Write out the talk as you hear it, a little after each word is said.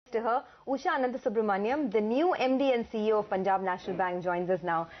To her, Usha Ananthasubramanian, the new MD and CEO of Punjab National Bank, joins us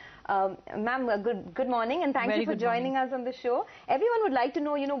now. Ma'am, good morning, and thank you for joining us on the show. Everyone would like to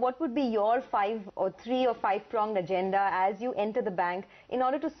know, what would be your 3 or 5 pronged agenda as you enter the bank in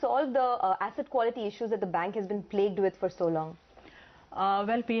order to solve the asset quality issues that the bank has been plagued with for so long?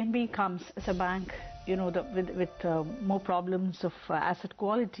 Well, PNB comes as a bank, with more problems of asset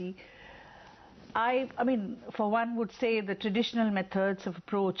quality. I mean, for one would say the traditional methods of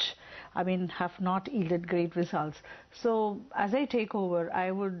approach, have not yielded great results. So as I take over,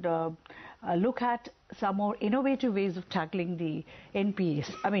 I would look at some more innovative ways of tackling the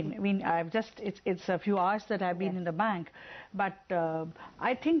NPAs. It's a few hours that I've been in the bank, but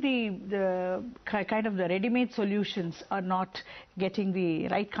I think the kind of the ready-made solutions are not getting the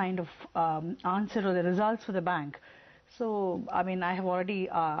right kind of answer or the results for the bank. So, I have already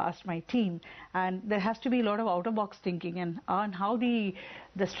asked my team, and there has to be a lot of out-of-box thinking and on how the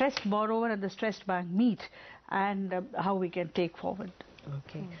stressed borrower and the stressed bank meet, and how we can take forward.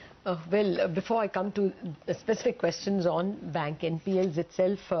 Okay. Well, before I come to specific questions on bank NPLs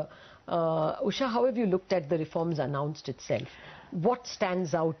itself, Usha, how have you looked at the reforms announced itself? What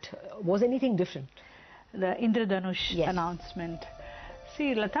stands out? Was anything different? The Indradhanush announcement.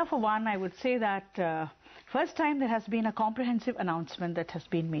 See, Lata, for one, I would say that first time there has been a comprehensive announcement that has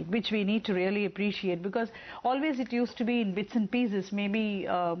been made, which we need to really appreciate, because always it used to be in bits and pieces, maybe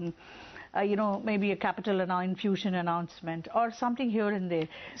maybe a capital infusion announcement or something here and there.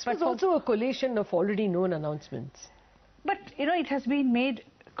 But it's also a collation of already known announcements. But it has been made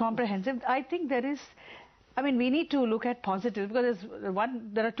comprehensive. I think there is, we need to look at positive, because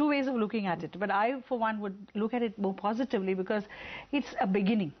there are 2 ways of looking at it. But I, for one, would look at it more positively, because it's a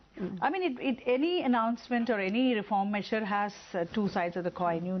beginning. Any announcement or any reform measure has 2 sides of the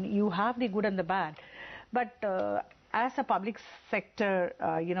coin. You have the good and the bad. But as a public sector,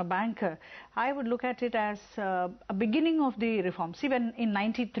 banker, I would look at it as a beginning of the reform. See, when in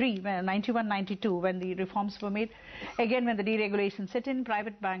 91, 92, when the reforms were made, again when the deregulation set in,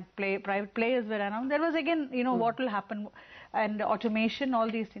 private players were announced. There was again, what will happen, and automation, all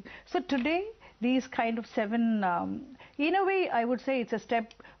these things. So today, these kind of 7, in a way, I would say it's a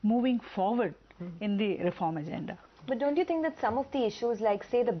step moving forward in the reform agenda. But don't you think that some of the issues, like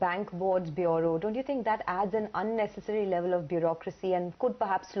say the Bank Boards Bureau, don't you think that adds an unnecessary level of bureaucracy and could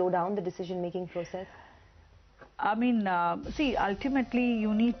perhaps slow down the decision-making process? See, ultimately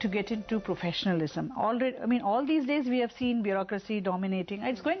you need to get into professionalism. All these days we have seen bureaucracy dominating.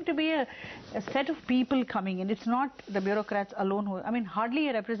 It's going to be a set of people coming in. It's not the bureaucrats alone who, hardly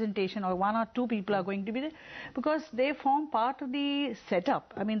a representation or 1 or 2 people are going to be there, because they form part of the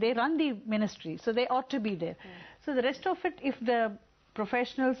setup. They run the ministry, so they ought to be there. So the rest of it, if the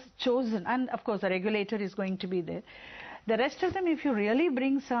professionals chosen, and of course the regulator is going to be there, the rest of them, if you really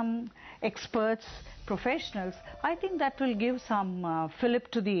bring some experts, professionals, I think that will give some fillip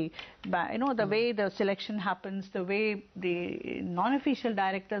to the way the selection happens, the way the non-official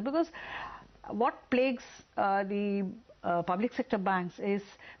directors, because what plagues the public sector banks is,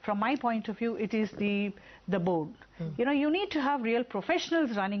 from my point of view, it is the board. You need to have real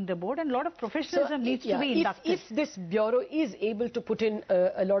professionals running the board, and a lot of professionalism needs to be inducted. If this bureau is able to put in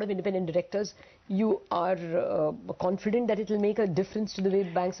a lot of independent directors, you are confident that it will make a difference to the way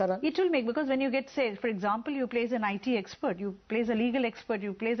banks are run? It will make, because when you get, say, for example, you place an IT expert, you place a legal expert,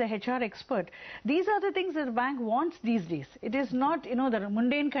 you place a HR expert. These are the things that the bank wants these days. It is not, the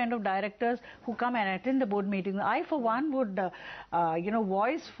mundane kind of directors who come and attend the board meetings. I, for one, would,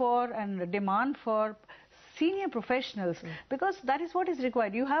 voice for and demand for senior professionals, because that is what is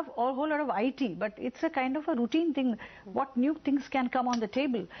required. You have a whole lot of IT, but it's a kind of a routine thing. What new things can come on the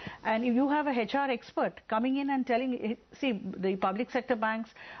table? And if you have a HR expert coming in and telling, see, the public sector banks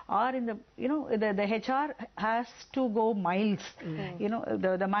are in the, the HR has to go miles.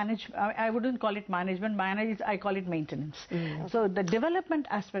 The I wouldn't call it management. I call it maintenance. So the development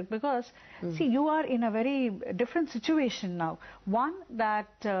aspect, because see, you are in a very different situation now. One, that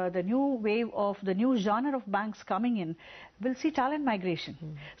the new wave of the new genre of banks coming in will see talent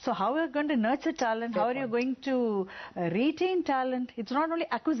migration. So how are you going to nurture talent? How are you going to retain talent? It's not only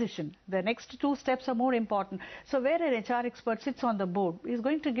acquisition. The next 2 steps are more important. So where an HR expert sits on the board is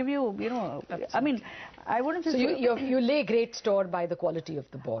going to give you, I wouldn't say... So you lay great store by the quality of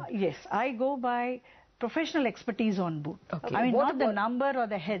the board? Yes, I go by professional expertise on board. Okay. Not the number or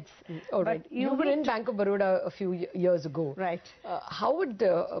the heads. All right. You were in Bank of Baroda a few years ago. Right. How would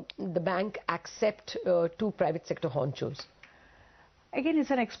the bank accept 2 private sector honchos? Again,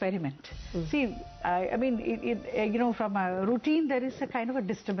 it's an experiment. See, I mean, you know, from a routine, there is a kind of a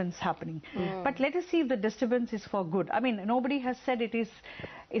disturbance happening. But let us see if the disturbance is for good. I mean, nobody has said it is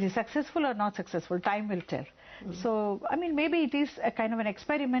successful or not successful. Time will tell. So, I mean, maybe it is a kind of an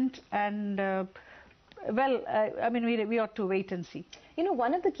experiment, and I mean, we ought to wait and see. You know,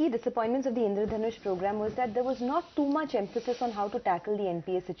 one of the key disappointments of the Indradhanush program was that there was not too much emphasis on how to tackle the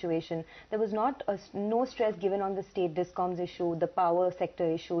NPA situation. There was no stress given on the state discoms issue, the power sector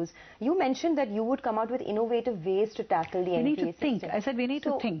issues. You mentioned that you would come out with innovative ways to tackle the NPA We need to system. think. I said we need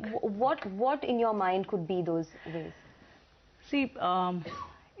to think. What in your mind could be those ways? See,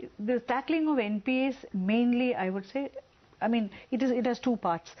 the tackling of NPAs mainly, I would say, I mean, it has two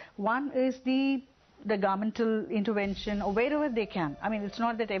parts. One is the governmental intervention, or wherever they can. I mean, it's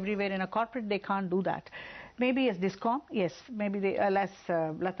not that everywhere in a corporate they can't do that. Maybe as discom, yes, maybe they, as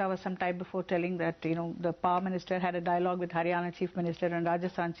Lata was some time before telling that, you know, the power minister had a dialogue with Haryana chief minister and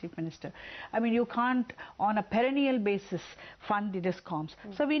Rajasthan chief minister. I mean, you can't on a perennial basis fund the discoms.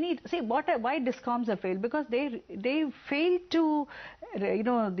 So we need, see, why discoms have failed? Because they failed to, you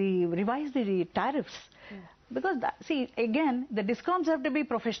know, revise the tariffs. Because, see, again, the discoms have to be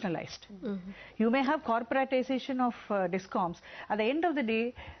professionalized. You may have corporatization of discoms. At the end of the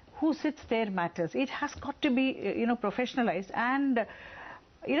day, who sits there matters. It has got to be, you know, professionalized. And,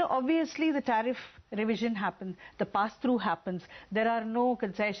 you know, obviously the tariff revision happens, the pass-through happens. There are no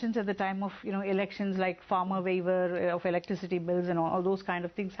concessions at the time of, you know, elections like farmer waiver of electricity bills and all those kind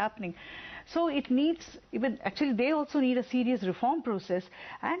of things happening. So it needs, even actually they also need a serious reform process,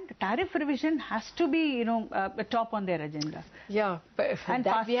 and tariff revision has to be, you know, top on their agenda. Yeah, but and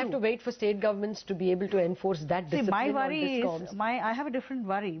that we have to wait for state governments to be able to enforce that discipline. See, my worry on is, I have a different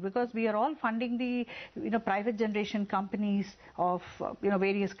worry, because we are all funding the, you know, private generation companies of, you know,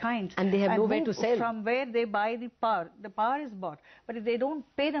 various kinds. And they have nowhere to sell. From where they buy the power is bought. But if they don't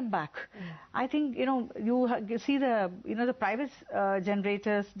pay them back, I think, you know, you see the, you know, the private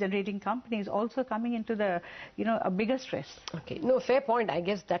generating companies also coming into the, you know, a bigger stress. Okay, no, fair point. I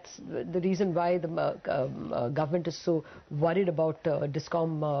guess that's the reason why the government is so worried about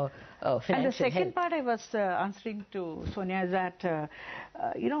discom financial And the second health. part I was answering to Sonia is that,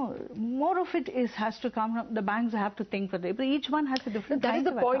 you know, more of it has to come from the banks. Have to think for them. Each one has a different That is kind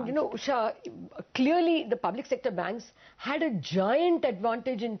the of point. accounts. You know, Usha, clearly the public sector banks had a giant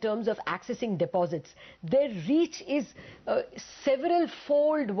advantage in terms of accessing deposits. Their reach is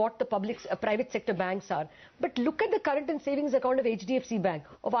several-fold what the private sector banks are. But look at the current and savings account of HDFC Bank,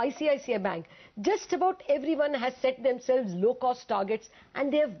 of ICICI Bank. Just about everyone has set themselves low-cost targets,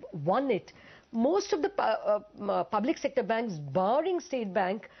 and they have won it. Most of the public sector banks, barring State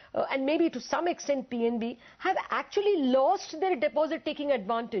Bank, and maybe to some extent PNB, have actually lost their deposit-taking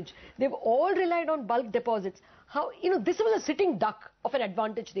advantage. They've all relied on bulk deposits. How, you know, this was a sitting duck of an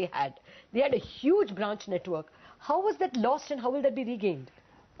advantage they had. They had a huge branch network. How was that lost, and how will that be regained?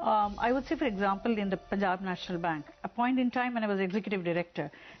 I would say, for example, in the Punjab National Bank, a point in time when I was executive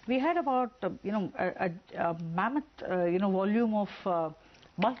director, we had about, you know, a mammoth, you know, volume of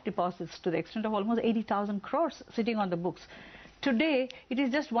bulk deposits to the extent of almost 80,000 crores sitting on the books. Today, it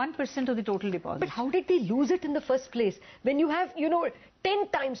is just 1% of the total deposits. But how did they lose it in the first place? When you have, you know, 10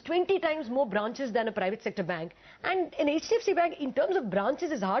 times, 20 times more branches than a private sector bank. And an HDFC Bank, in terms of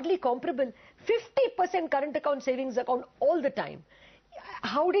branches, is hardly comparable. 50% current account, savings account all the time.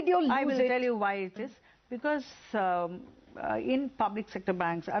 How did you lose it? I will tell you why it is. Because in public sector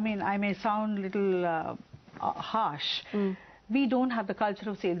banks, I mean, I may sound a little harsh. We don't have the culture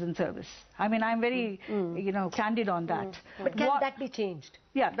of sales and service. I mean, I'm very, you know, candid on that. But can that be changed?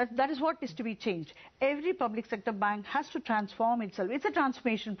 Yeah, that is what is to be changed. Every public sector bank has to transform itself. It's a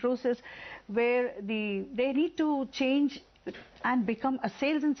transformation process where they need to change and become a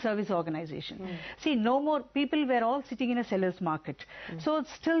sales and service organization. See, no more people were all sitting in a seller's market. So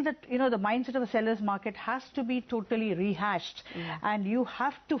it's still that, you know, the mindset of a seller's market has to be totally rehashed, and you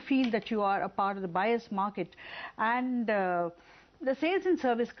have to feel that you are a part of the buyer's market. And the sales and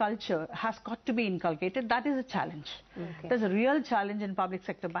service culture has got to be inculcated. That is a challenge. There's a real challenge in public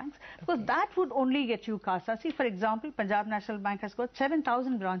sector banks, because that would only get you CASA. See, for example, Punjab National Bank has got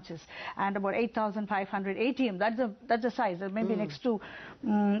 7,000 branches and about 8,500 ATM. That's the size. Maybe next to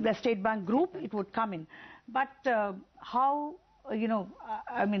the State Bank group, it would come in. But how, you know,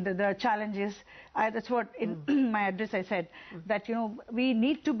 I mean, the challenge is, that's what in my address I said, that, you know, we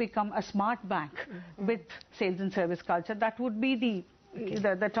need to become a smart bank with sales and service culture. That would be the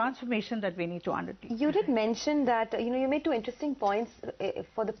the transformation that we need to undertake. You did mention that, you made two interesting points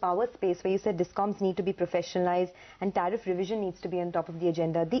for the power space, where you said discoms need to be professionalized and tariff revision needs to be on top of the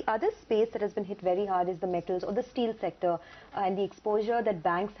agenda. The other space that has been hit very hard is the metals or the steel sector, and the exposure that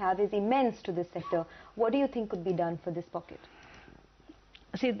banks have is immense to this sector. What do you think could be done for this pocket?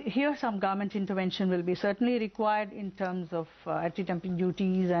 See, here some government intervention will be certainly required in terms of anti-dumping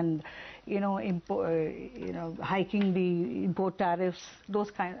duties and, hiking the import tariffs,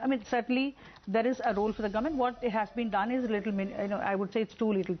 those kinds. I mean, certainly there is a role for the government. What has been done is a little, I would say it's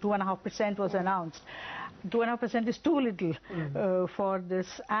too little. 2.5% was announced. 2.5% is too little for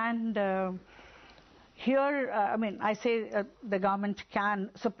this. And here, I say the government can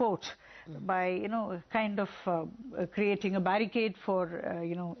support by, kind of creating a barricade for,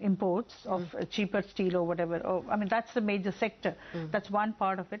 imports of cheaper steel or whatever. That's the major sector. That's one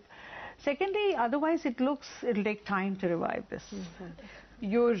part of it. Secondly, otherwise it'll take time to revive this.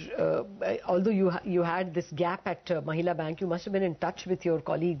 Although you had this gap at Mahila Bank, you must have been in touch with your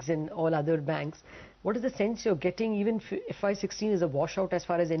colleagues in all other banks. What is the sense you're getting? Even FY16 is a washout as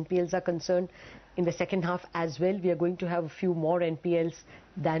far as NPLs are concerned. In the second half as well, we are going to have a few more NPLs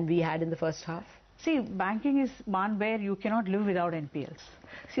than we had in the first half. See, banking is one where you cannot live without NPLs.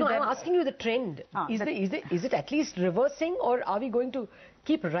 See, no, I'm asking you the trend. Is it at least reversing, or are we going to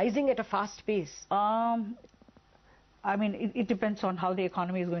keep rising at a fast pace? It depends on how the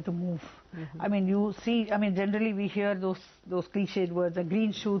economy is going to move. Generally we hear those cliched words, the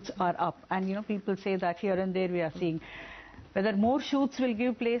green shoots are up, and people say that here and there we are seeing. Whether more shoots will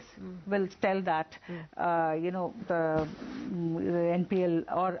give place will tell that, the NPL,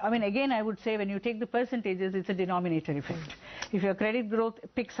 or, again, I would say when you take the percentages, it's a denominator effect. If your credit growth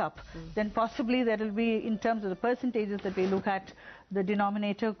picks up, then possibly there will be, in terms of the percentages that we look at, the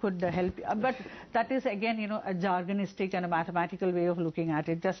denominator could help. But that is, again, a jargonistic and a mathematical way of looking at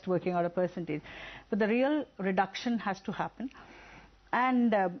it, just working out a percentage. But the real reduction has to happen.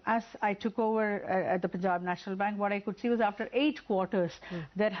 And as I took over at the Punjab National Bank, what I could see was after 8 quarters,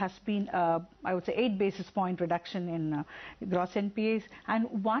 there has been, I would say, 8 basis point reduction in gross NPAs and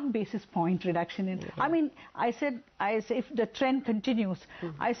 1 basis point reduction in. I said if the trend continues,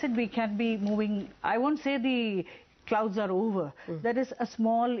 I said we can be moving. I won't say the clouds are over. There is a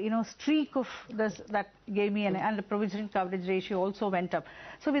small, streak of this that gave me, and the provision coverage ratio also went up.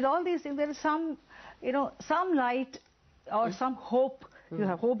 So with all these things, there is some, some light or some hope.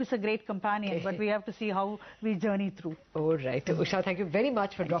 Hope is a great companion, but we have to see how we journey through. All right. Usha, thank you very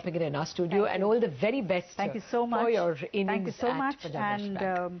much for dropping in our studio, and all the very best. Thank you so much. For your innings. Thank you so much.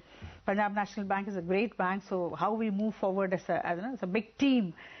 And Punjab National Bank is a great bank, so how we move forward as a big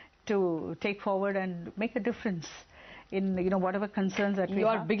team to take forward and make a difference in whatever concerns that we have. You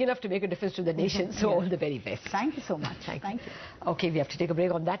are big enough to make a difference to the nation, so all the very best. Thank you so much. Thank you. Okay, we have to take a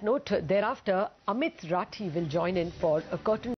break on that note. Thereafter, Amit Rathi will join in for a curtain